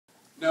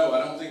No,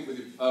 I don't think we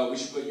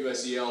should put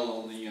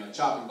USCL on the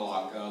chopping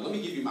block. Let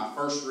me give you my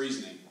first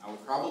reasoning. I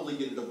would probably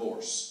get a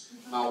divorce.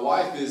 My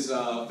wife is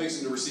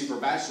fixing to receive her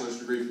bachelor's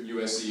degree from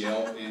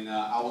USCL, and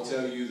I will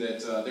tell you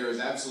that there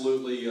is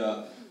absolutely,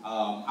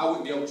 I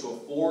wouldn't be able to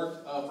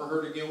afford for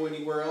her to go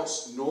anywhere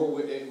else, nor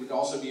would it would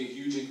also be a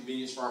huge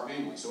inconvenience for our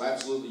family. So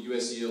absolutely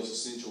USCL is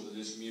essential to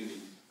this community.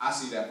 I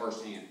see that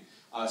firsthand.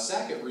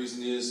 Second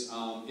reason is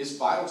it's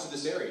vital to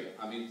this area.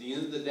 I mean, at the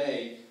end of the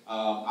day,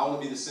 I want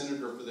to be the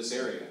senator for this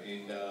area,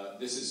 and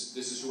this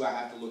is who I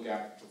have to look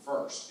after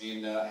first.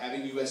 And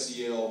having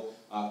USCL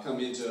come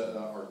into,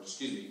 or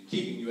excuse me,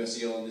 keeping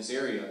USCL in this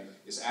area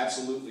is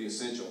absolutely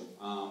essential.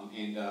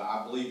 And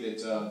I believe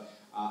that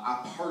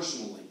I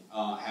personally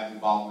have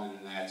involvement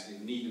in that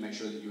and need to make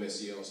sure that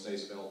USCL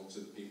stays available to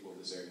the people of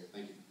this area.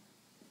 Thank you.